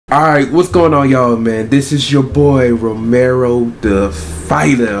Alright, what's going on, y'all, man? This is your boy Romero the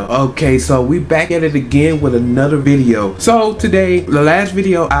Fighter. Okay, so we back at it again with another video. So today, the last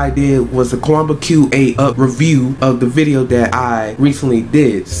video I did was a Kwamba Q8 up review of the video that I recently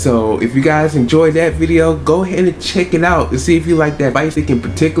did. So if you guys enjoyed that video, go ahead and check it out and see if you like that fight stick in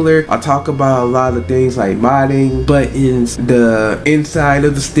particular. I talk about a lot of things like modding, buttons, the inside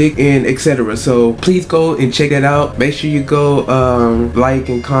of the stick, and etc. So please go and check that out. Make sure you go like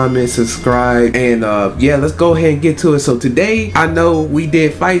and comment, subscribe, and yeah, let's go ahead and get to it. So today, I know we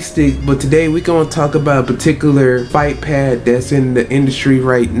did fight stick, but today we're gonna talk about a particular fight pad that's in the industry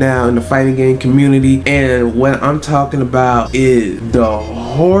right now in the fighting game community, and what I'm talking about is the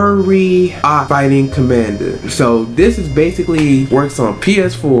Hori fighting commander. So this is basically works on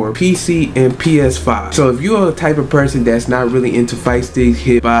PS4, PC, and PS5. So if you're a type of person that's not really into fight stick,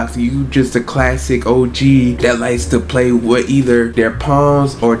 hitbox, you just a classic OG that likes to play with either their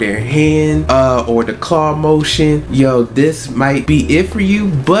palms or their hand or the claw motion, yo, this might be it for you.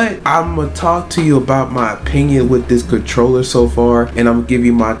 But I'm gonna talk to you about my opinion with this controller so far, and I'm gonna give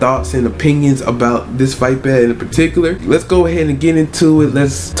you my thoughts and opinions about this fight pad in particular. Let's go ahead and get into it.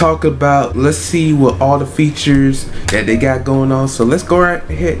 Let's talk about, let's see what all the features that they got going on. So let's go right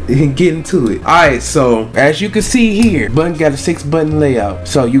ahead and get into it. Alright, so as you can see here, button got a 6-button layout.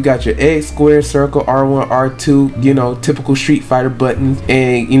 So you got your X, square, circle, R1, R2, you know, typical Street Fighter buttons.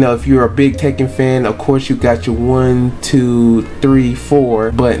 And you know, if you're a big Tekken fan, of course you got your 1, 2, 3,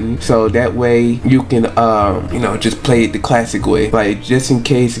 4 button, so that way you can you know, just play it the classic way, like just in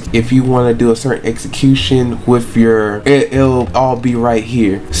case if you want to do a certain execution with your it'll all be right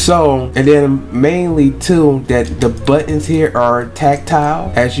here. So, and then mainly too, that the buttons here are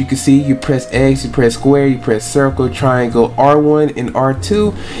tactile. As you can see, you press X, you press square, you press circle, triangle, R1 and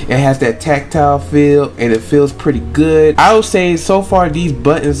R2. It has that tactile feel and it feels pretty good. I would say so far these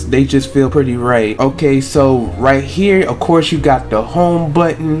buttons, they just feel pretty right. Okay, so right here, of course, you got the home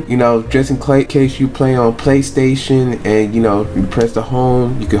button, you know, just in case you play on PlayStation and you know, you press the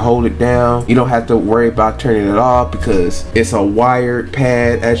home, you can hold it down. You don't have to worry about turning it off because it's a wired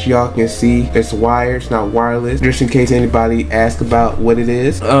pad. As y'all can see, it's wired, it's not wireless, just in case anybody asks about what it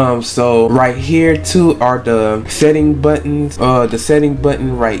is. So right here too are the setting buttons. The setting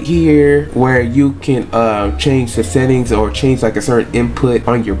button right here where you can change the settings or change like a certain input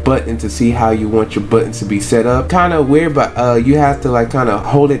on your button to see how you want your buttons to be set up. Kind of weird, but you have to like kind of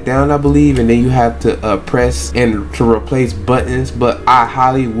hold it down, I believe, and then you have to press and to replace buttons. But I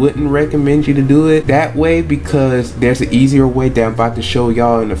highly wouldn't recommend you to do it that way because there's an easier way that I'm about to show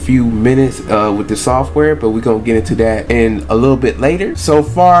y'all in a few minutes with the software, but we're gonna get into that in a little bit later. So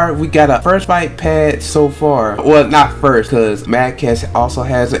far we got a first fight pad so far. Well, not first, because Madcast also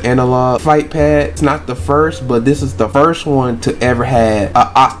has an analog fight pad. It's not the first, but this is the first one to ever have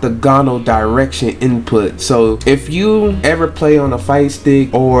a octagonal direction input. So if you ever play on a fight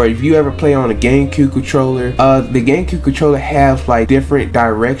stick or if you ever play on a GameCube controller, the GameCube controller has like different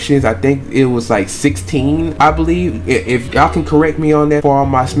directions. I think it was like 16, I believe. If y'all can correct me on that for all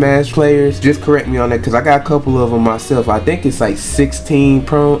my Smash players, just correct me on that because I got a couple of them myself. I think it's like 16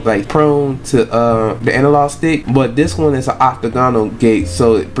 prone to the analog stick, but this one is an octagonal gate.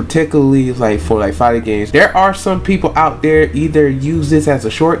 So particularly like for like fighting games, there are some people out there either use this as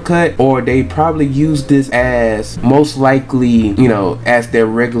a shortcut or they probably use this as most likely, you know, as their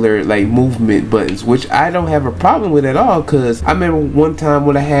regular like movement buttons, which I don't have a problem with at all. Because I remember one time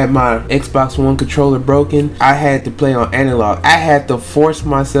when I had my Xbox One controller broken, I had to play on analog. I had to force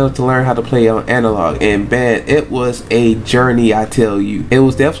myself to learn how to play on analog, and man, it was a journey, I tell you. It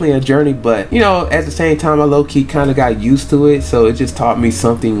was definitely a journey, but you know, at the same time I low-key kind of got used to it, so it just taught me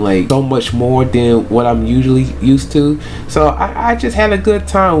something like so much more than what I'm usually used to. So I just had a good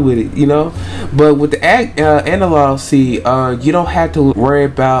time with it, you know. But with the analog, see, you don't have to worry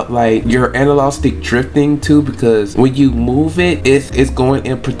about like your analog stick drifting too, because when you move it, it's going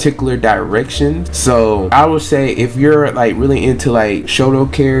in particular directions. So I would say if you're like really into like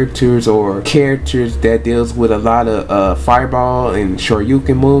Shoto characters or characters that deals with a lot of fireball and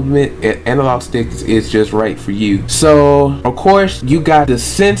Shoryuken movement, an analog stick is just right for you. So of course you got the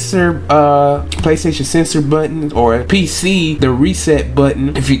sensor, PlayStation sensor button, or PC the reset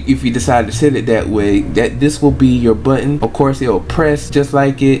button. If you decide to set it that way, that this will be your button. Of course it'll press just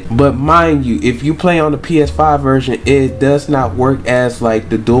like it, but mind you, if you play on the PS5 version, it does not work as like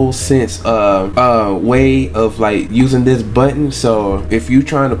the dual sense way of like using this button. So if you're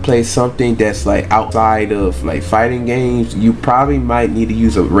trying to play something that's like outside of like fighting games, you probably might need to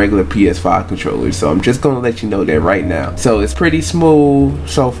use a regular PS5 controller. So I'm just gonna let you know that right now. So it's pretty smooth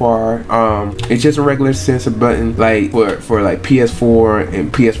so far. It's just a regular sensor button like for like PS4 PS4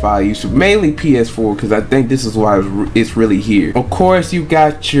 and PS5 use, mainly PS4, because I think this is why it's really here. Of course, you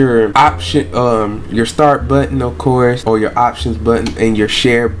got your option, your start button, of course, or your options button, and your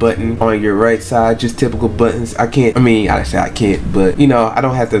share button on your right side. Just typical buttons. I say I can't, but you know, I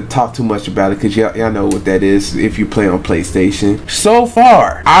don't have to talk too much about it because y'all know what that is if you play on PlayStation. So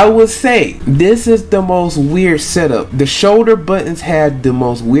far, I would say this is the most weird setup. The shoulder buttons had the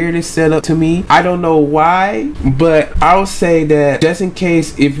most weirdest setup to me. I don't know why, but I would say that just in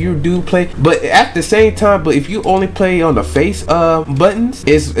case if you do play, but at the same time, but if you only play on the face buttons,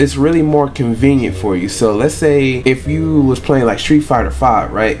 it's really more convenient for you. So let's say if you was playing like Street Fighter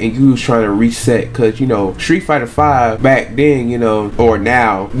 5, right, and you was trying to reset, because you know Street Fighter 5 back then, you know, or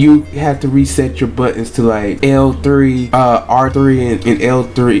now, you have to reset your buttons to like L3, R3, and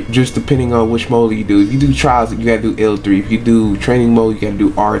L3, just depending on which mode you do. If you do trials, you gotta do L3. If you do training mode, you gotta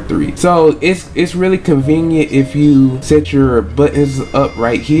do R3. So it's really convenient if you set your buttons up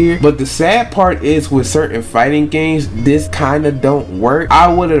right here. But the sad part is with certain fighting games, this kind of don't work.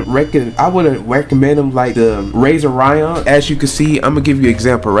 I wouldn't recommend them like the Razor Ryan. As you can see, I'm gonna give you an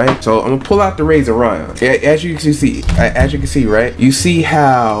example, right? So I'm gonna pull out the Razor Ryan. As you can see, right? You see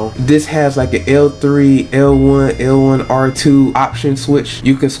how this has like an L3, L1, L1, R2 option switch.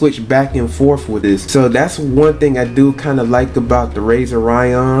 You can switch back and forth with this. So that's one thing I do kind of like about the Razor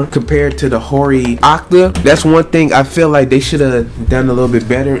Ryan compared to the Hori Octa. That's one thing I feel like they should have done a little bit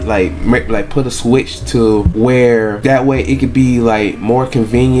better, like put a switch to where that way it could be like more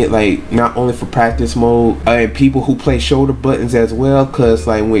convenient, like not only for practice mode and people who play shoulder buttons as well. Because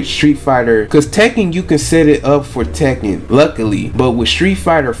like with Street Fighter, because Tekken, you can set it up for Tekken, luckily, but with Street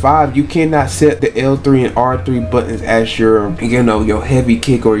Fighter 5 you cannot set the L3 and R3 buttons as your, you know, your heavy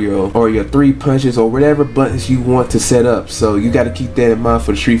kick or your 3 punches or whatever buttons you want to set up. So you got to keep that in mind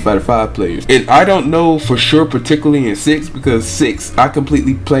for the Street Fighter 5 players. And I don't know for sure, particularly in 6, because 6 I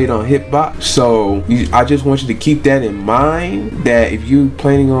completely played on hitbox. So I just want you to keep that in mind, that if you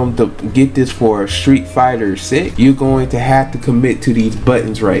planning on to get this for Street Fighter 6, you're going to have to commit to these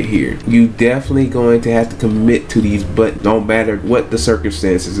buttons right here. You definitely going to have to commit to these buttons, no matter what the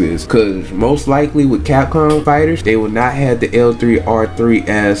circumstances is, because most likely with Capcom fighters, they will not have the L3, R3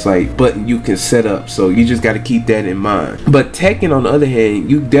 as like button you can set up. So you just got to keep that in mind. But Tekken, on the other hand,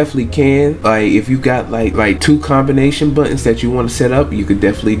 you definitely can, like if you got like 2 combination buttons that you want to set up, you could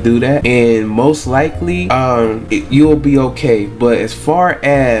definitely do that, and most likely you'll be okay. But as far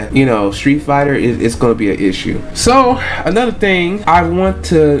as, you know, Street Fighter, it's going to be an issue. So another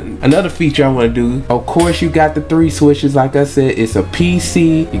feature I want to do, of course, you got the 3 switches. Like I said, it's a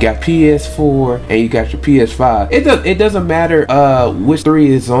PC, you got PS4, and you got your PS5. It doesn't matter which 3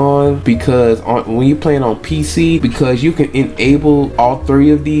 is on, because when you're playing on PC, because you can enable all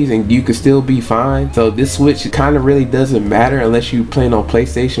 3 of these and you can still be fine. So this switch kind of really doesn't matter unless you playing on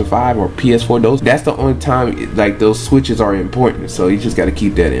PlayStation 5 or PS4. That's the only time like those switches are important. So you just got to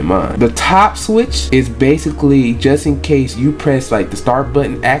keep that in mind. The top switch is basically just in case you press like the start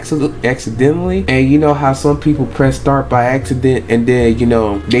button accidentally, and you know how some people press start by accident and then, you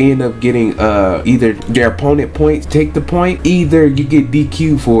know, they end up getting either their opponent points, take the point, either you get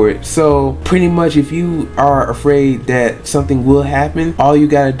DQ for it. So pretty much if you are afraid that something will happen, all you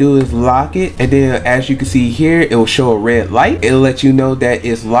gotta do is lock it, and then as you can see here, it will show a red light. It'll let you know that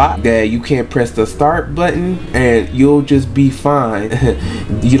it's locked, that you can't press the start button, and you'll just be fine.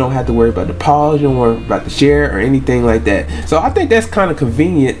 You don't have to worry about the pause, you don't worry about the share or anything like that. So I think that's kind of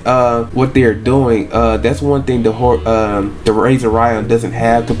convenient what they're doing. That's one thing the Razor Ryan doesn't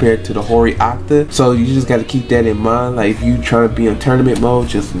have compared to the Hori Octa. So you just got to keep that in mind. Like if you trying to be in tournament mode,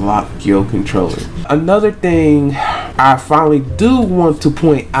 just lock your controller. Another thing I finally do want to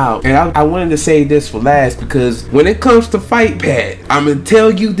point out, and I wanted to say this for last, because when it comes to Fightpad, I'm gonna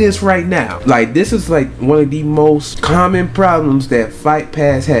tell you this right now, like this is like one of the most common problems that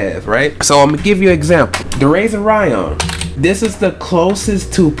Fightpads have, right? So I'm gonna give you an example. The Razor Ryan, this is the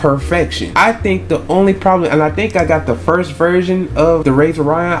closest to perfection. I think the only problem, and I think I got the first version of the Razor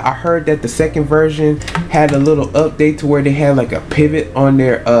Ryan, I heard that the second version had a little update to where they had like a pivot on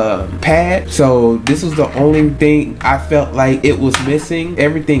their pad. So this was the only thing I felt like it was missing.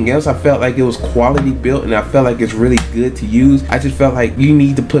 Everything else I felt like it was quality built, and I felt like it's really good to use. I just felt like you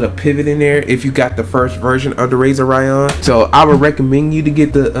need to put a pivot in there if you got the first version of the Razor Ryan. So I would recommend you to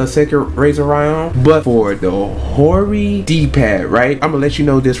get the second Razor Ryan. But for the Hori D-pad, right? I'm gonna let you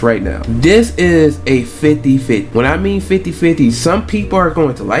know this right now. This is a 50-50. When I mean 50-50, some people are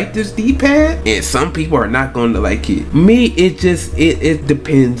going to like this D-pad and some people are not going to like it. Me, it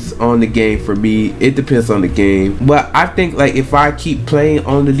depends on the game. For me, it depends on the game. But I think like if I keep playing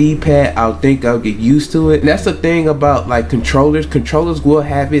on the D-pad, I'll get used to it. And that's the thing about like controllers. Controllers will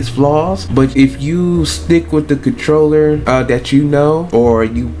have its flaws, but if you stick with the controller that you know, or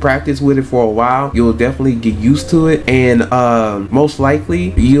you practice with it for a while, you'll definitely get used to it, and most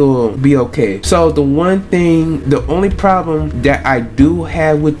likely you'll be okay. So the only problem that I do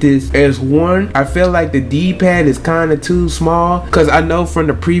have with this is, one, I feel like the D-pad is kind of too small, because I know from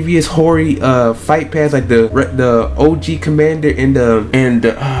the previous Hori fight pads, like the OG Commander and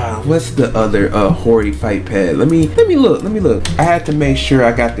the what's the other Hori fight pad? Let me look. I had to make sure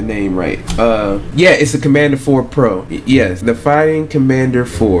I got the name right. Yeah, it's the Commander 4 Pro. Yes, the Fighting Commander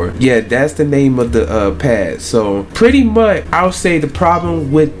 4. Yeah, that's the name of the pad. So pretty much I'll say the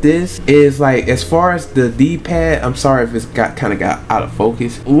problem with this is, like, as far as the D-pad, I'm sorry if it's kind of got out of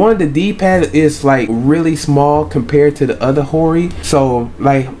focus. One, the D-pad is like really small compared to the other Hori. So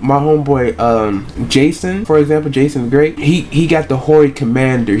like my homeboy Jason, for example, Jason Great, he got the Hori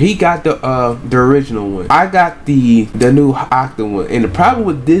Commander. He got the original one. I got the new Octa one. And the problem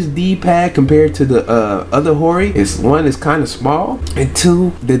with this D-pad compared to the other Hori is, one, it's kind of small, and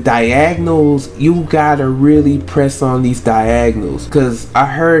two, the diagonals, you gotta really press on these diagonals, because I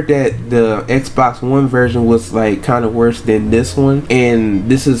heard that the Xbox One version was like kind of worse than this one, and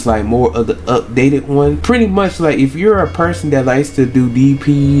this is like more of the updated one. Pretty much like if you're a person that likes to do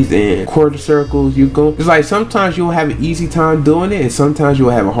DPs and quarter circles, it's like sometimes you'll have an easy time doing it and sometimes you'll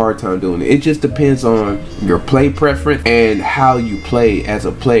have a hard time doing it. It just depends on your play preference and how you play as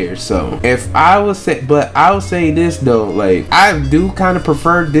a player. So if I would say, but I would say this though, like I do kind of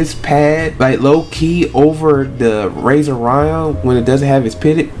prefer this pad like low key over the Razer Ryan when it doesn't have its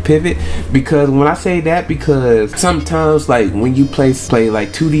pivot, because when I say that, because sometimes like when you play like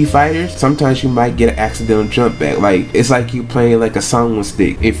 2D fighters, sometimes you might get an accidental jump back. Like it's like you playing like a someone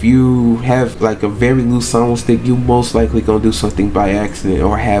stick. If you have like a very loose someone stick, you most likely gonna do something by accident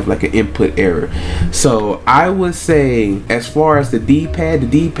or have like an input error. So I would say, as far as the D-pad,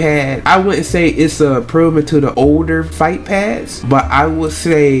 I wouldn't say it's a improvement to the older fight pads, but I would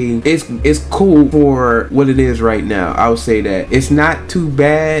say it's cool for what it is right now. I would say that it's not too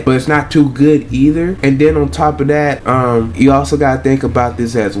bad, but it's not too good either. And then on top of that, you also gotta think about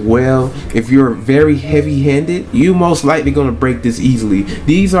this as well. If you're very heavy-handed, you most likely gonna break this easily.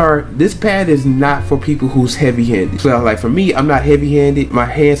 This pad is not for people who's heavy-handed. So like for me, I'm not heavy-handed. My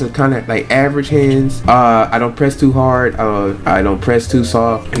hands are kind of like average hands. I don't press too hard. I don't press too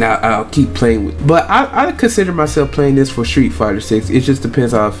soft, and I'll keep playing with. But I consider myself playing this for Street Fighter 6. It just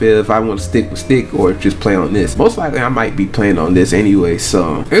depends how I feel, if I want to stick with stick or just play on this. Most likely I might be playing on this anyway,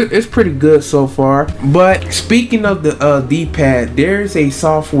 so it's pretty good so far. But speaking of the D-pad, there's a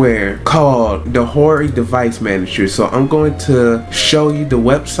software called the Hori Device Manager. So I'm going to show you the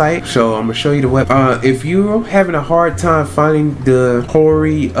website. So I'm gonna show you the web. If you're having a hard time finding the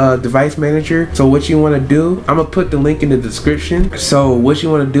Hori Device Manager, so what you want to do, I'm gonna put the link in the description. So what you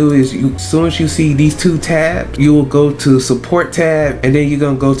want to do is, as soon as you see these two tabs, you will go to support tab, and then you're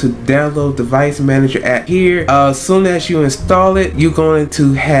gonna go to download device manager app. Here, as soon as you install it, you're going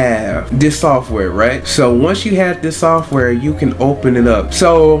to have this software, right? So once you have this software, you can open it up.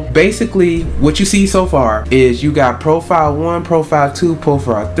 So basically what you see so far is you got profile 1, profile 2,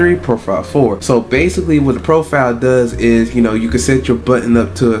 profile 3, profile 4. So basically what the profile does is, you know, you can set your button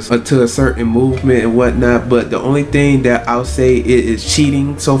up to a certain movement and whatnot, but the only thing that I'll say it is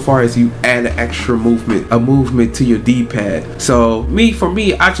cheating so far as you add an extra movement, a movement to your D-pad. So for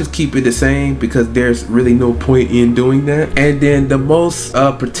me, I just keep it the same, because there's really no point in doing that. And then the most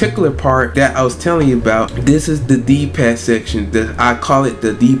particular part that I was telling you about, this is the D-pad section. I call it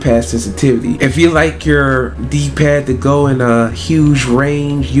the D-pad sensitivity. If you like your D-pad to go in a huge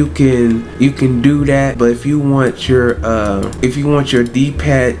range, you can do that. But if you want your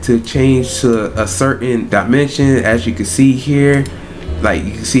D-pad to change to a certain dimension, as you can see here, like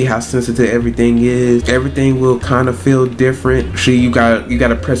you can see how sensitive everything is. Everything will kind of feel different. So you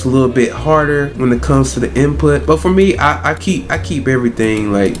gotta press a little bit harder when it comes to the input. But for me, I keep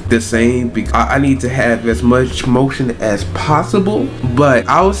everything like the same, because I need to have as much motion as possible. But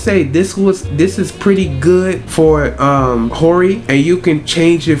I would say this is pretty good for Hori, and you can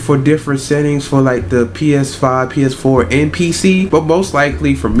change it for different settings for like the PS5, PS4, and PC. But most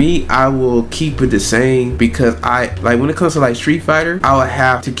likely for me, I will keep it the same, because when it comes to like Street Fighter, I would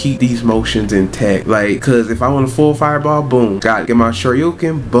have to keep these motions intact. Like, cause if I want a full fireball, boom, got it. Get my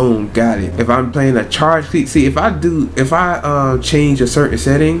Shoryuken, boom, got it. If I'm playing a charge, see, if I change a certain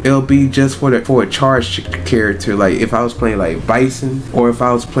setting, it'll be just for a charged character. Like if I was playing like Bison, or if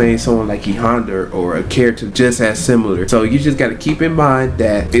I was playing someone like Honda, or a character just as similar. So you just got to keep in mind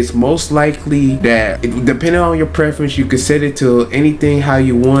that it's most likely that depending on your preference, you can set it to anything how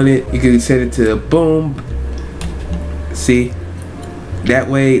you want it. You can set it to boom. See, that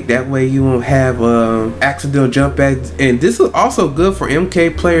way you won't have accidental jump backs. And this is also good for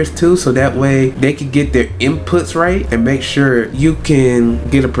MK players too, so that way they can get their inputs right and make sure you can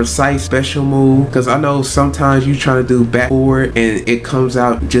get a precise special move. Because I know sometimes you trying to do back forward and it comes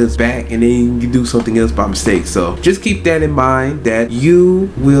out just back, and then you do something else by mistake. So just keep that in mind, that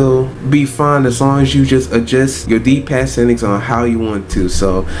you will be fine as long as you just adjust your D-pad settings on how you want to.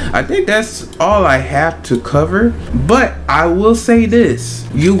 So I think that's all I have to cover. But I will say this: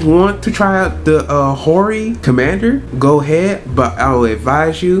 you want to try out the Hori commander, go ahead, but I will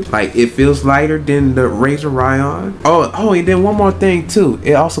advise you, like, it feels lighter than the Razor Ryan. Oh, and then one more thing too,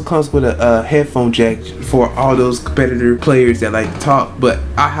 it also comes with a headphone jack for all those competitor players that like to talk, but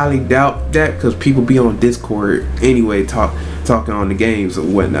I highly doubt that, because people be on Discord anyway talking on the games or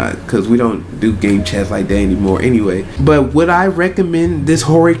whatnot, because we don't do game chats like that anymore anyway. But would I recommend this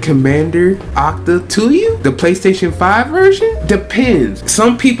Hori Commander Octa to you, the PlayStation 5 version? Depends.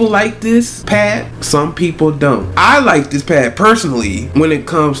 Some people like this pad, some people don't. I like this pad personally when it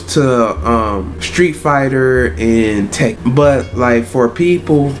comes to Street Fighter and Tekken, but like for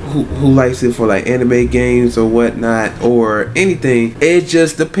people who likes it for like anime games or whatnot, or anything, it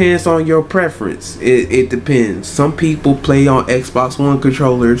just depends on your preference. It depends. Some people play on Xbox One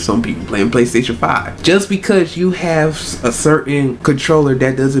controller, some people play on PlayStation 5. Just because you have a certain controller,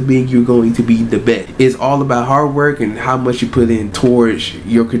 that doesn't mean you're going to be the best. It's all about hard work and how much you put in towards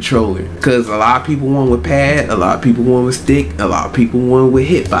your controller, because a lot of people want with pad, a lot of people want with stick, a lot of people want with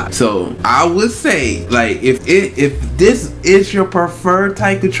hitbox. So I would say, like, if this is your preferred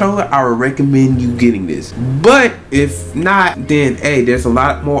type controller, I would recommend you getting this. But if not, then hey, there's a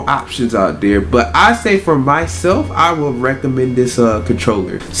lot more options out there. But I say for myself, I will recommend this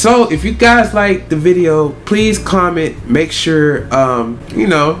controller. So if you guys like the video, please comment, make sure you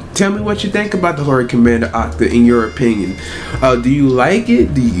know, tell me what you think about the Hori Commander Octa in your opinion. Do you like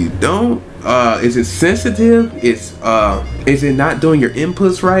it? Do you don't? Is it sensitive? Is it not doing your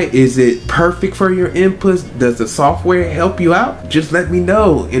inputs right? Is it perfect for your inputs? Does the software help you out? Just let me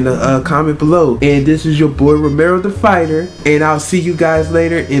know in the comment below. And this is your boy Romero the Fighter, and I'll see you guys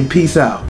later, and peace out.